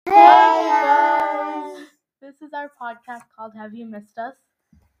Hey guys! This is our podcast called Have You Missed Us?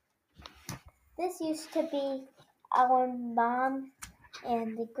 This used to be our mom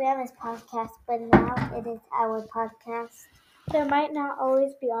and the grandma's podcast, but now it is our podcast. There might not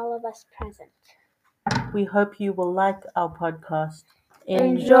always be all of us present. We hope you will like our podcast.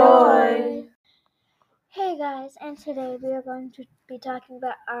 Enjoy! Hey guys, and today we are going to be talking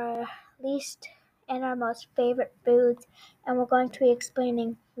about our least and our most favorite foods, and we're going to be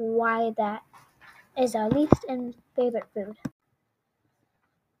explaining why that is our least and favorite food.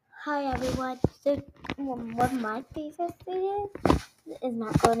 Hi everyone. So, what my favorite food is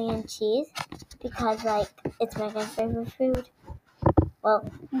macaroni and cheese because, it's Megan's favorite food. Well,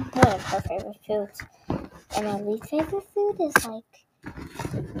 one of her favorite foods. And my least favorite food is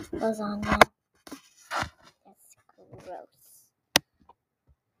lasagna. That's gross.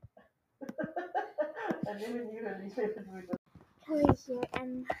 Kelly here,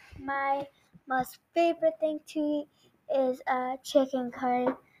 and my most favorite thing to eat is chicken curry.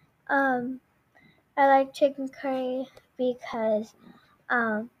 I like chicken curry because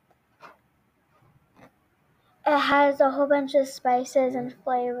it has a whole bunch of spices and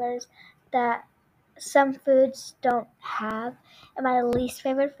flavors that some foods don't have. And my least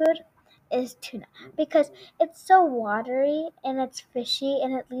favorite food is tuna because it's so watery and it's fishy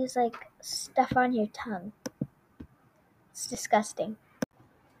and it leaves stuff on your tongue. It's disgusting.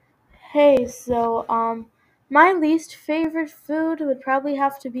 Hey, so my least favorite food would probably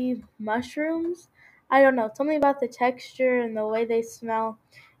have to be mushrooms. I don't know, something about the texture and the way they smell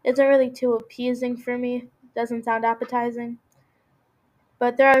isn't really too appeasing for me. Doesn't sound appetizing.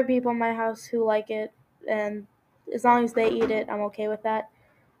 But there are people in my house who like it, and as long as they eat it, I'm okay with that.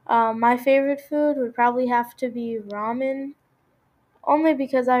 My favorite food would probably have to be ramen, only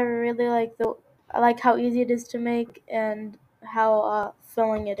because I like how easy it is to make and how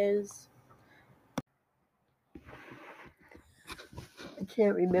filling it is. I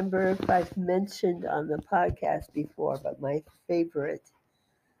can't remember if I've mentioned on the podcast before, but my favorite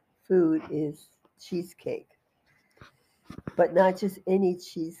food is cheesecake. But not just any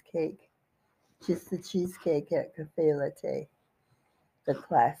cheesecake, just the cheesecake at Cafe Latte, the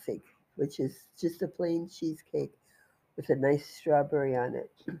classic, which is just a plain cheesecake with a nice strawberry on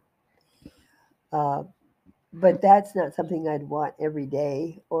it. Uh, but that's not something I'd want every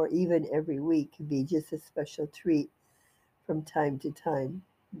day or even every week. It'd be just a special treat from time to time,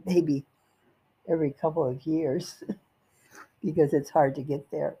 maybe every couple of years, because it's hard to get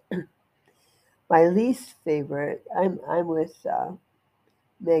there. My least favorite, I'm with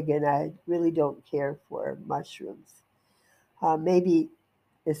Megan. I really don't care for mushrooms. Maybe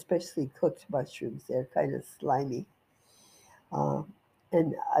especially cooked mushrooms. They're kind of slimy, uh,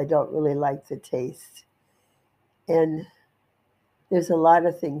 and I don't really like the taste. And there's a lot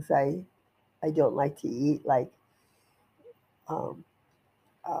of things I don't like to eat, like um,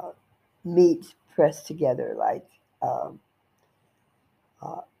 uh, meat pressed together, like um,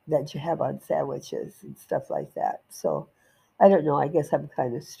 that you have on sandwiches and stuff like that. So I don't know. I guess I'm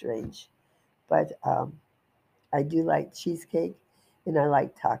kind of strange, but I do like cheesecake and I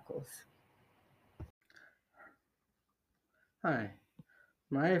like tacos. Hi,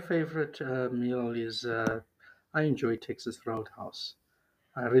 my favorite meal is I enjoy Texas Roadhouse.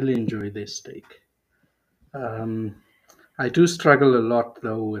 I really enjoy their steak. Um, I do struggle a lot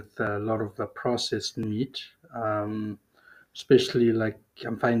though with a lot of the processed meat, especially like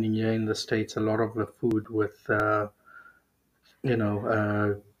I'm finding here in the States a lot of the food with you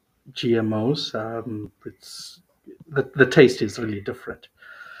know GMOs. It's the taste is really different.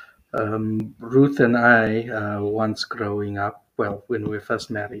 Ruth and I, once growing up, well, when we were first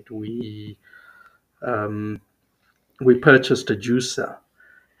married, um, we purchased a juicer,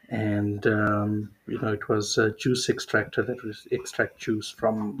 and it was a juice extractor that was extract juice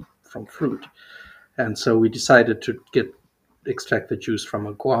from fruit, and so we decided to extract the juice from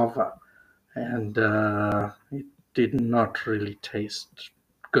a guava, and it did not really taste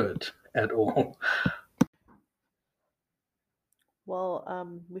good at all. Well,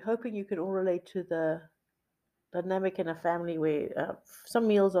 we're hoping you can all relate to the dynamic in a family where some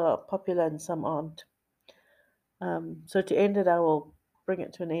meals are popular and some aren't. So to end it, I will bring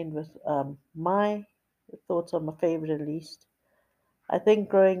it to an end with my thoughts on my favorite and least. I think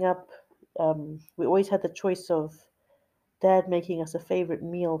growing up, we always had the choice of Dad making us a favorite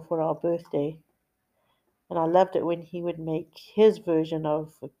meal for our birthday, and I loved it when he would make his version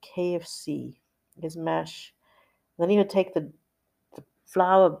of a KFC, his mash. Then he would take the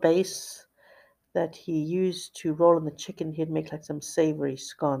flour base that he used to roll in the chicken. He'd make like some savory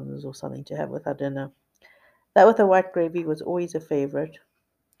scones or something to have with our dinner. That with the white gravy was always a favorite.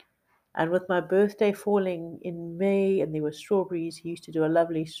 And with my birthday falling in May and there were strawberries, he used to do a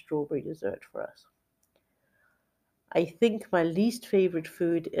lovely strawberry dessert for us. I think my least favorite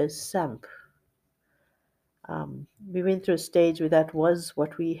food is samp. We went through a stage where that was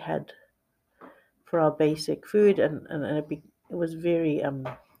what we had for our basic food, and it was very a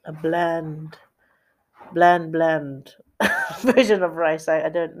bland version of rice. I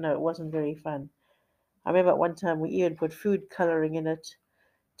don't know. It wasn't very fun. I remember at one time we even put food coloring in it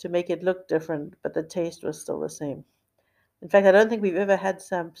to make it look different, but the taste was still the same. In fact, I don't think we've ever had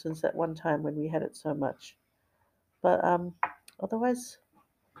samp since that one time when we had it so much. But otherwise,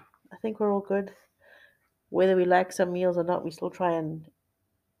 I think we're all good. Whether we like some meals or not, we still try and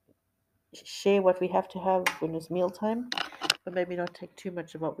share what we have to have when it's mealtime, but maybe not take too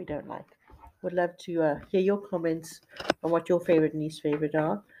much of what we don't like. Would love to hear your comments on what your favorite and least favorite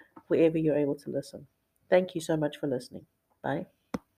are, wherever you're able to listen. Thank you so much for listening. Bye.